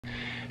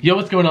Yo,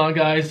 what's going on,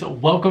 guys?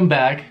 Welcome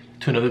back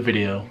to another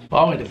video.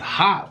 Wow, it is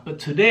hot, but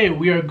today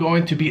we are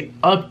going to be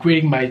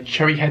upgrading my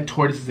cherry head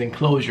tortoise's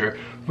enclosure.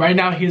 Right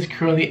now he is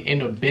currently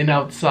in a bin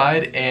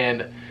outside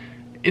and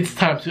it's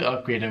time to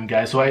upgrade him,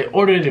 guys. So I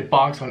ordered a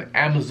box on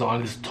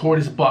Amazon. This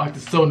tortoise box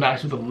is so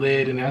nice with a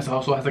lid, and it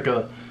also has like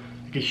a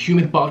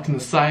human box on the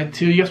side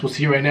too. You guys will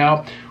see right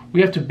now. We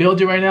have to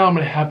build it right now. I'm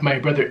gonna have my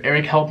brother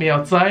Eric help me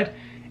outside,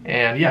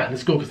 and yeah,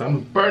 let's go because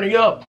I'm burning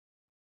up.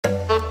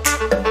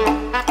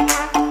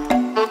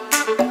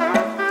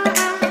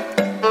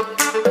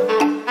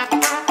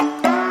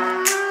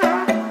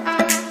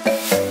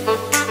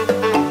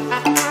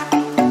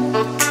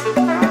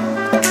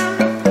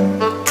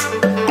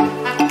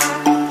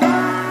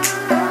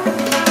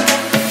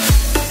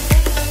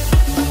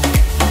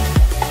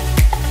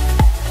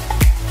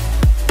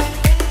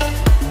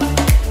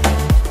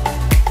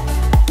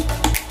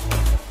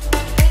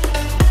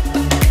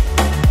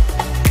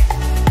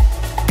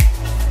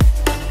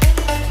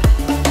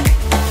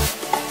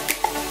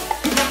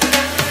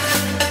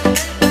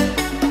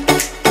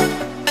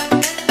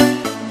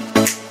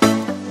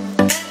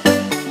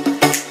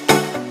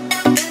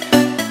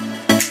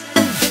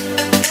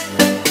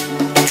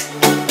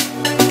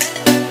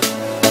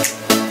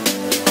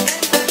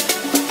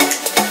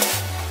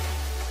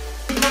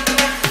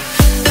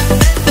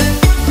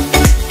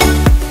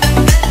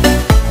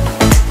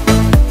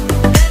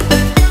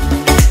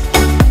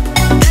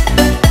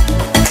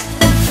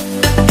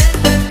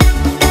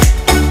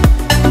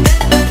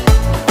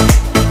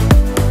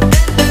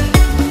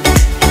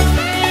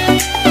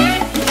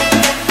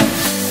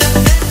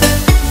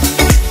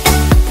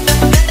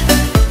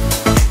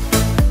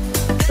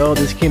 Oh,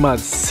 this came out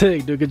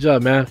sick, dude. Good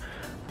job, man.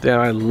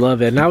 Damn, I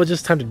love it. Now it's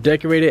just time to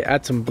decorate it,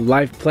 add some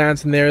live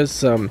plants in there,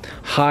 some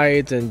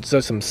hides, and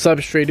just some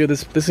substrate, dude.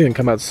 This is gonna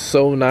come out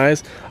so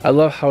nice. I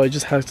love how it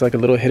just has like a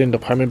little hidden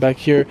department back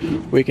here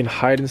where you can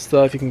hide and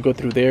stuff. You can go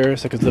through there.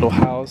 It's like his little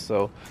house.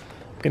 So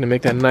I'm gonna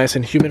make that nice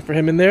and human for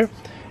him in there,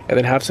 and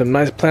then have some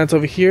nice plants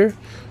over here.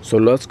 So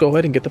let's go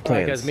ahead and get the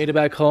plants. Alright, guys, made it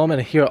back home,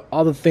 and here are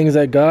all the things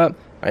I got.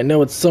 I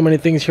know it's so many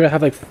things here. I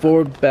have like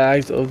 4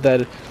 bags of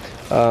that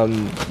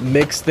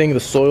mix thing, the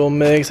soil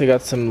mix. I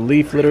got some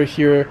leaf litter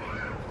here,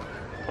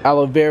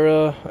 aloe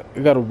vera. I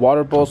got a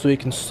water bowl so he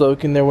can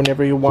soak in there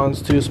whenever he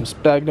wants to, some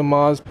sphagnum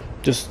moss,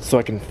 just so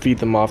I can feed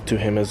them off to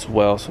him as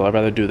well. So I'd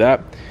rather do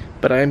that,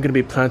 but I am going to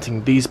be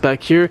planting these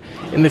back here.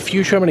 In the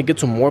future I'm going to get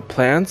some more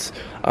plants,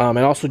 and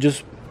also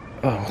just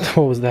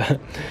what was that?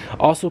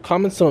 Also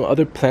comment some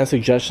other plant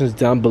suggestions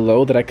down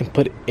below that I can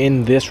put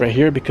in this right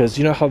here, because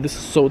you know how this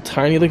is so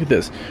tiny. Look at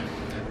this.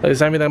 There's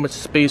not even that much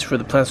space for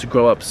the plants to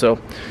grow up. So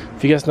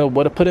if you guys know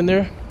what to put in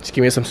there, just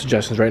give me some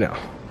suggestions right now.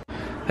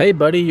 Hey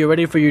buddy, you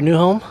ready for your new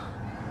home?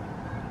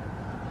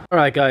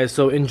 Alright guys,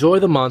 so enjoy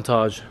the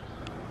montage.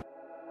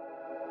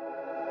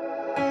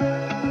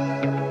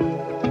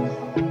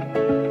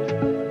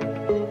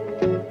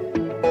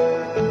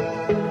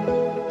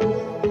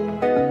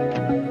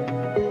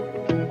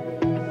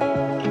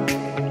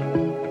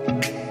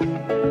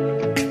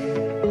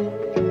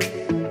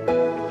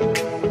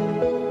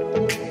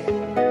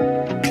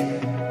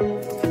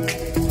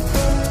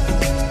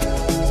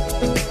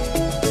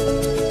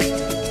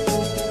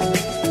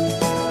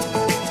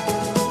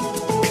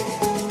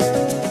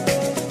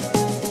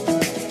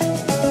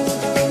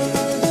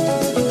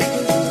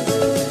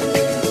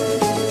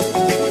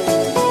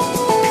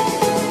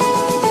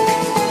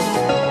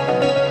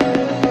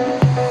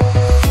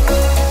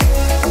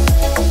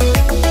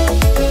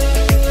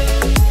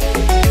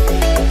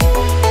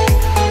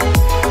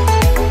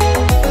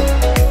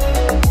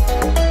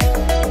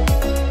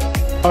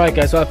 Alright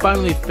guys, so I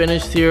finally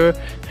finished here.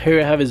 Here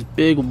I have his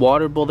big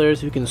water bowl there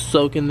so you can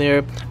soak in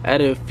there.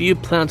 Added a few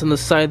plants on the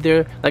side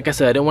there. Like I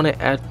said, I didn't want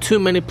to add too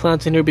many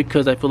plants in here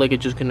because I feel like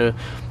it's just gonna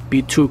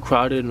be too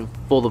crowded and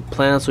full of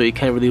plants, so you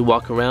can't really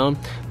walk around.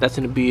 That's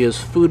gonna be his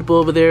food bowl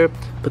over there.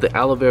 Put the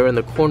aloe vera in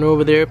the corner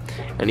over there.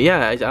 And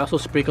yeah, I also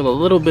sprinkled a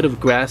little bit of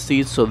grass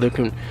seeds so they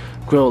can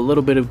grow a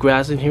little bit of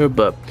grass in here.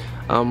 But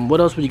what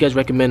else would you guys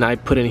recommend I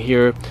put in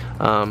here?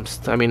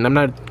 I mean, I'm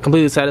not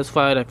completely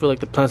satisfied. I feel like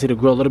the plants need to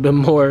grow a little bit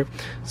more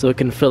so it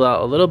can fill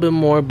out a little bit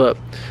more, but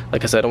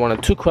like I said, I don't want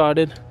it too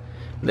crowded.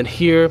 And then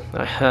here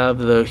I have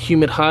the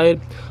humid hide,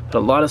 a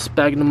lot of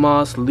sphagnum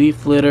moss,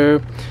 leaf litter,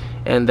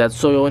 and that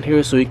soil in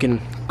here so you can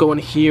go in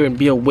here and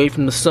be away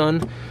from the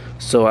sun.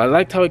 So I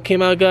liked how it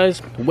came out,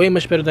 guys. Way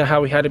much better than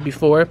how we had it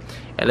before.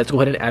 And let's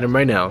go ahead and add them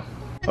right now.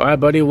 Alright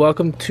buddy,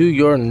 welcome to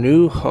your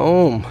new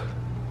home.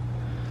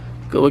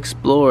 Go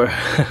explore.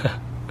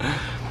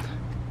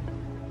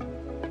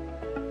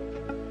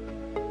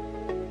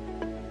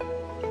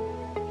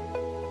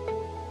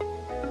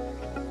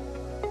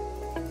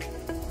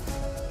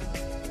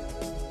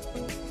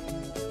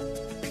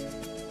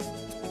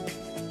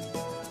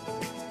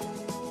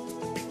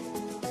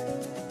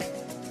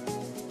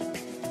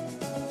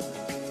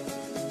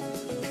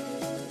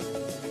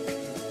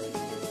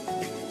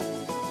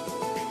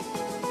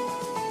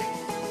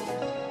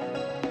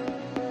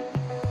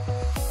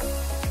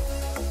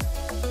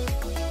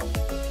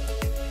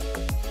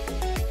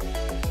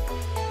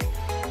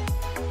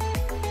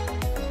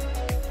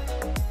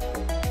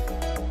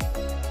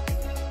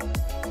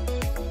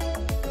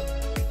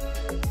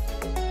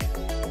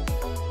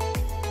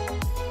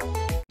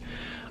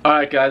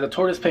 Alright guys, the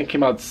tortoise paint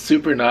came out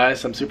super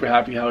nice. I'm super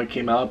happy how it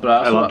came out, but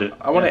I loved it.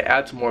 I want to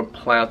add some more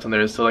plants on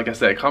there. So like I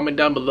said, comment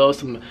down below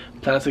some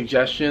plant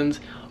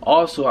suggestions.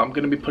 Also, I'm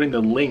going to be putting the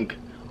link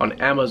on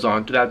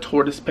Amazon to that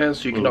tortoise pen,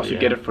 so you can also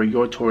get it for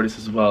your tortoise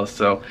as well.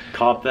 So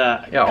cop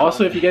that. Yeah,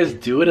 also if you guys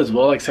do it as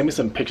well, like send me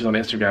some pictures on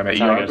Instagram at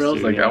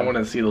ERBros. Like I want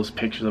to see those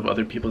pictures of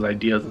other people's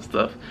ideas and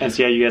stuff. And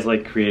see how you guys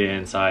like create it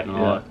inside and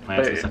all the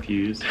plants and stuff you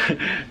use.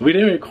 We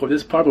didn't record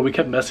this part, but we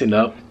kept messing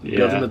up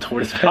building the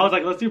tortoise pen. I was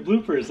like, let's do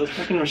bloopers, let's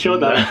fucking show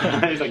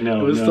that. He's like,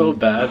 no. It was so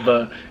bad,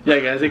 but yeah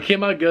guys, it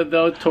came out good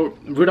though.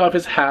 Rudolph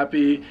is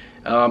happy.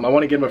 I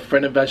want to get him a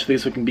friend eventually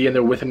so we can be in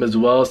there with him as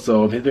well.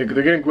 So they're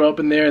gonna grow up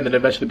in there and then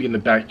eventually be in the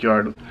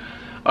backyard.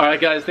 Alright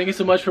guys, thank you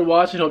so much for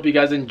watching. Hope you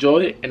guys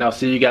enjoyed it, and I'll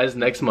see you guys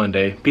next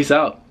Monday. Peace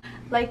out.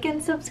 Like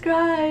and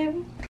subscribe.